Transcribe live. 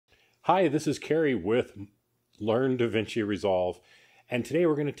Hi, this is Carrie with Learn Davinci Resolve, and today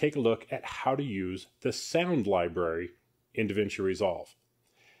we're going to take a look at how to use the sound library in Davinci Resolve.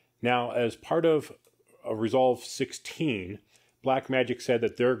 Now, as part of Resolve 16, Blackmagic said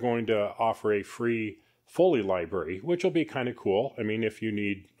that they're going to offer a free Foley library, which will be kind of cool. I mean, if you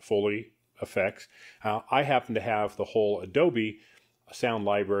need Foley effects. I happen to have the whole Adobe sound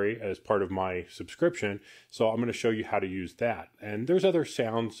library as part of my subscription, so I'm going to show you how to use that. And there's other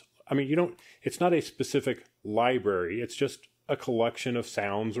sounds. I mean, it's not a specific library, it's just a collection of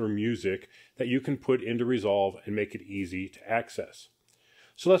sounds or music that you can put into Resolve and make it easy to access.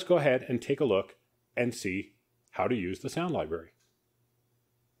 So let's go ahead and take a look and see how to use the sound library.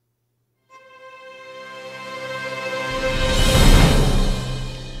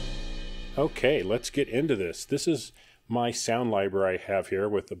 Okay, let's get into this. This is my sound library I have here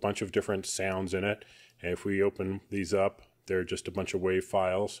with a bunch of different sounds in it. And if we open these up, they're just a bunch of WAV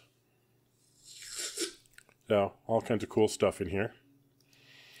files. So all kinds of cool stuff in here.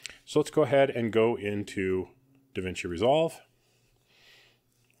 So let's go ahead and go into Davinci Resolve.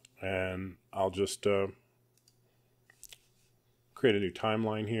 And I'll just create a new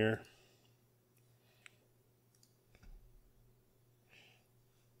timeline here.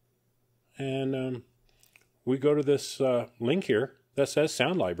 And we go to this link here that says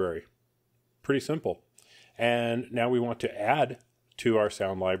Sound Library. Pretty simple. And now we want to add to our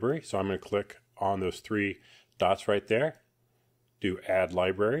sound library. So I'm going to click on those three dots right there. Do Add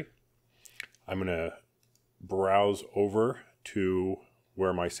Library. I'm going to browse over to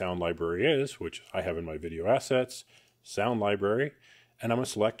where my sound library is, which I have in my video assets, Sound Library, and I'm going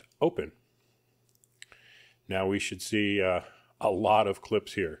to select Open. Now we should see a lot of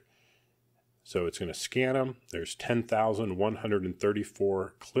clips here. So it's going to scan them. There's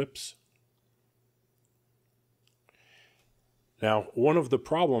 10,134 clips. Now, one of the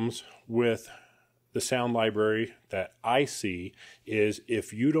problems with the sound library that I see is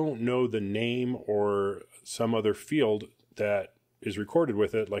if you don't know the name or some other field that is recorded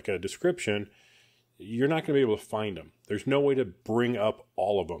with it, like a description, you're not going to be able to find them. There's no way to bring up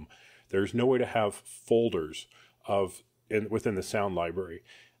all of them. There's no way to have folders within the sound library.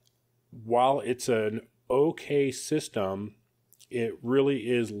 While it's an okay system, it really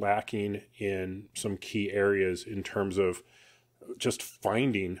is lacking in some key areas in terms of just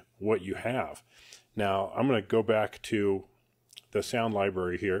finding what you have. Now, I'm going to go back to the sound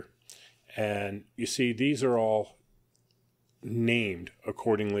library here, and you see these are all named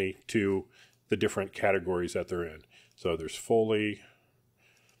accordingly to the different categories that they're in. So there's Foley,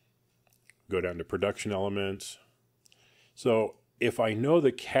 go down to production elements. So if I know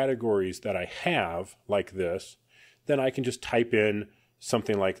the categories that I have, like this, then I can just type in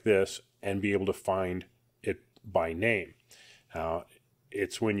something like this and be able to find it by name.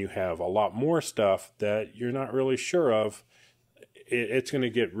 It's when you have a lot more stuff that you're not really sure of, it's going to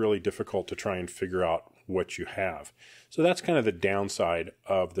get really difficult to try and figure out what you have. So that's kind of the downside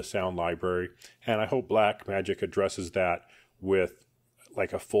of the sound library, and I hope Blackmagic addresses that with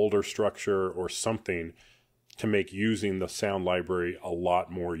like a folder structure or something to make using the sound library a lot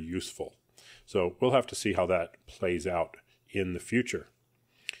more useful. So we'll have to see how that plays out in the future.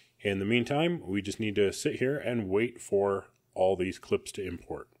 In the meantime, we just need to sit here and wait for all these clips to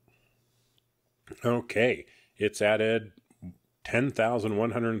import. Okay, it's added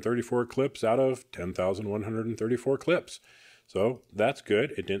 10,134 clips out of 10,134 clips. So that's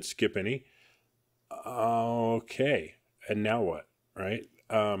good. It didn't skip any. Okay, and now what, right?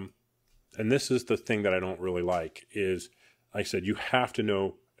 And this is the thing that I don't really like is, like I said, you have to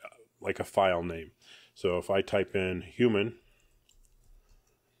know like a file name. So if I type in human,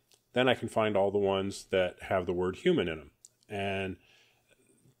 then I can find all the ones that have the word human in them. And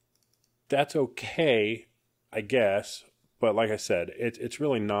that's okay, I guess. But like I said, it's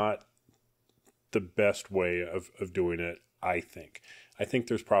really not the best way of doing it, I think. I think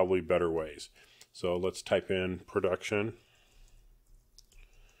there's probably better ways. So let's type in production.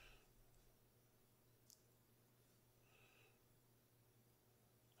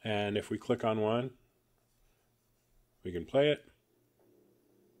 And if we click on one, we can play it.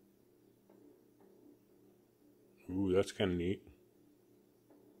 Ooh, that's kind of neat.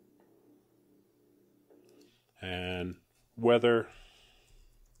 And weather.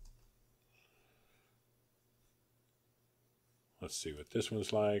 Let's see what this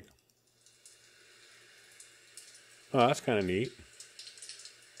one's like. Oh, that's kind of neat.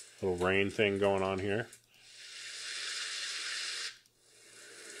 Little rain thing going on here.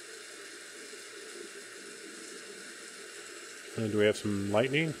 And do we have some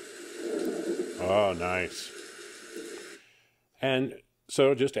lightning? Oh, nice. And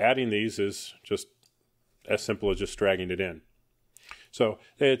So just adding these is just as simple as just dragging it in. So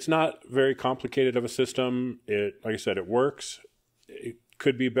it's not very complicated of a system. Like I said, it works. It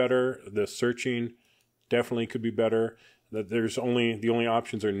could be better. The searching definitely could be better. The only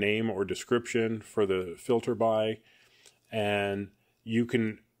options are name or description for the filter by, and you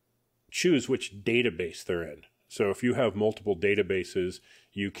can choose which database they're in. So if you have multiple databases,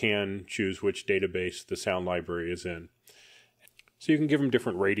 you can choose which database the sound library is in. So you can give them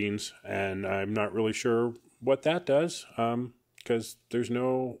different ratings, and I'm not really sure what that does because there's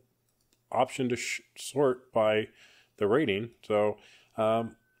no option to sort by the rating. So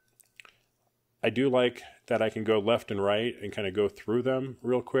I do like that I can go left and right and kind of go through them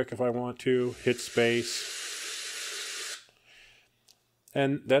real quick if I want to, hit space.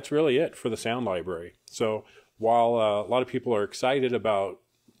 And that's really it for the sound library. So while a lot of people are excited about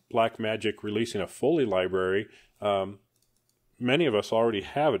Blackmagic releasing a fully library, many of us already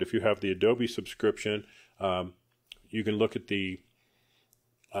have it. If you have the Adobe subscription, you can look at the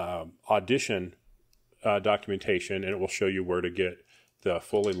Audition documentation, and it will show you where to get the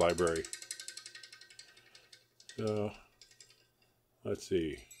fully library. So let's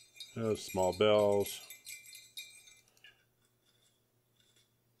see, those small bells.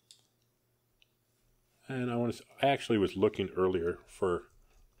 And I actually was looking earlier for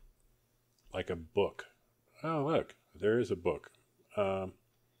like a book. Oh, look, there is a book.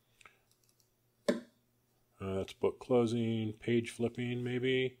 That's book closing, page flipping,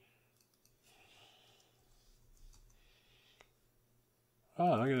 maybe.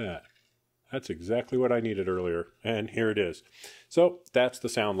 Oh, look at that. That's exactly what I needed earlier. And here it is. So that's the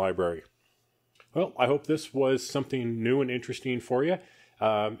sound library. Well, I hope this was something new and interesting for you.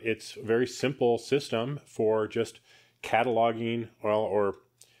 It's a very simple system for just cataloging, or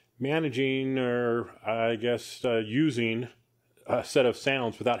managing, or I guess using a set of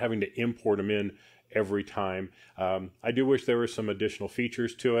sounds without having to import them in every time. I do wish there were some additional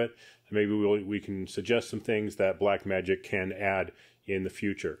features to it. Maybe we can suggest some things that Blackmagic can add in the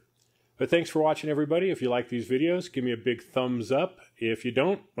future. But thanks for watching, everybody. If you like these videos, give me a big thumbs up. If you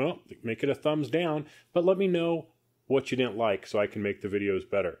don't, well, make it a thumbs down, but let me know what you didn't like so I can make the videos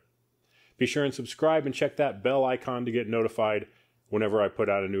better. Be sure and subscribe and check that bell icon to get notified whenever I put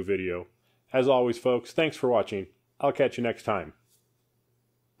out a new video. As always, folks, thanks for watching. I'll catch you next time.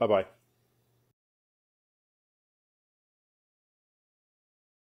 Bye-bye.